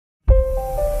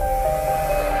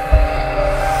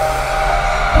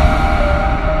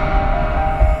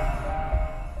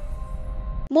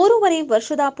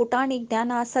ವರ್ಷದ ಪುಟಾಣಿ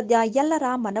ಜ್ಞಾನ ಸದ್ಯ ಎಲ್ಲರ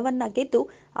ಮನವನ್ನ ಗೆದ್ದು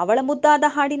ಅವಳ ಮುದ್ದಾದ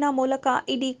ಹಾಡಿನ ಮೂಲಕ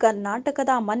ಇಡೀ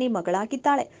ಕರ್ನಾಟಕದ ಮನೆ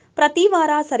ಮಗಳಾಗಿದ್ದಾಳೆ. ಪ್ರತಿ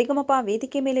ವಾರ ಸರಿಗಮಪ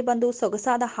ವೇದಿಕೆ ಮೇಲೆ ಬಂದು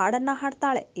ಸೊಗಸಾದ ಹಾಡನ್ನ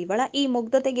ಹಾಡ್ತಾಳೆ. ಇವಳ ಈ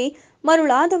ಮುಗ್ಧತೆಗೆ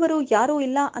ಮರುಳಾದವರು ಯಾರೂ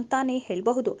ಇಲ್ಲ ಅಂತಾನೆ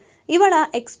ಹೇಳಬಹುದು. ಇವಳ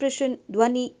ಎಕ್ಸ್ಪ್ರೆಷನ್,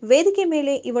 ಧ್ವನಿ, ವೇದಿಕೆ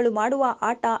ಮೇಲೆ ಇವಳು ಮಾಡುವ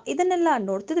ಆಟ ಇದನ್ನೆಲ್ಲ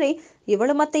ನೋಡ್ತಿದ್ರೆ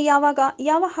ಇವಳು ಮತ್ತೆ ಯಾವಾಗ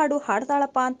ಯಾವ ಹಾಡು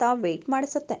ಹಾಡ್ತಾಳಪ್ಪ ಅಂತ ವೇಟ್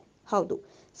ಮಾಡಿಸುತ್ತೆ. ಹೌದು,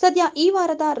 ಸದ್ಯ ಈ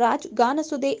ವಾರದ ರಾಜ್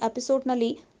ಗಾನಸುದೆ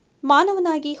ಎಪಿಸೋಡ್ನಲ್ಲಿ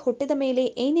ಮಾನವನಾಗಿ ಹುಟ್ಟಿದ ಮೇಲೆ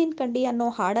ಏನೇನ್ ಕಂಡಿ ಅನ್ನೋ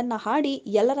ಹಾಡನ್ನ ಹಾಡಿ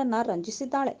ಎಲ್ಲರನ್ನ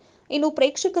ರಂಜಿಸಿದ್ದಾಳೆ. ಇನ್ನು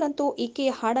ಪ್ರೇಕ್ಷಕರಂತೂ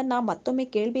ಈಕೆಯ ಹಾಡನ್ನ ಮತ್ತೊಮ್ಮೆ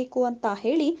ಕೇಳಬೇಕು ಅಂತ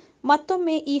ಹೇಳಿ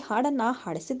ಮತ್ತೊಮ್ಮೆ ಈ ಹಾಡನ್ನ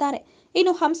ಹಾಡಿಸಿದ್ದಾರೆ.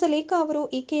 ಇನ್ನು ಹಂಸಲೇಖ ಅವರು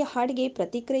ಈಕೆಯ ಹಾಡಿಗೆ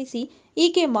ಪ್ರತಿಕ್ರಿಯಿಸಿ,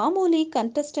 ಈಕೆ ಮಾಮೂಲಿ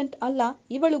ಕಂಟೆಸ್ಟೆಂಟ್ ಅಲ್ಲ,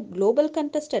 ಇವಳು ಗ್ಲೋಬಲ್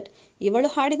ಕಂಟೆಸ್ಟೆಂಟ್. ಇವಳು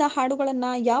ಹಾಡಿದ ಹಾಡುಗಳನ್ನ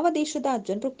ಯಾವ ದೇಶದ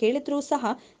ಜನರು ಕೇಳಿದ್ರೂ ಸಹ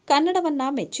ಕನ್ನಡವನ್ನ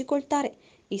ಮೆಚ್ಚಿಕೊಳ್ತಾರೆ.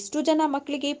 ಇಷ್ಟು ಜನ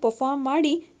ಮಕ್ಕಳಿಗೆ ಪರ್ಫಾರ್ಮ್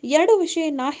ಮಾಡಿ 2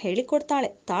 ವಿಷಯನ್ನ ಹೇಳಿಕೊಡ್ತಾಳೆ.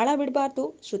 ತಾಳ ಬಿಡಬಾರ್ದು,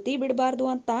 ಶ್ರುತಿ ಬಿಡಬಾರ್ದು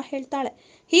ಅಂತ ಹೇಳ್ತಾಳೆ.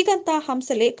 ಹೀಗಂತ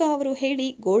ಹಂಸಲೇಖ ಅವರು ಹೇಳಿ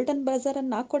ಗೋಲ್ಡನ್ ಬಜರ್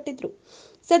ಅನ್ನ ಕೊಟ್ಟಿದ್ರು.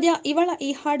 ಸದ್ಯ ಇವಳ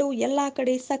ಈ ಹಾಡು ಎಲ್ಲಾ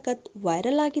ಕಡೆ ಸಖತ್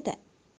ವೈರಲ್ ಆಗಿದೆ.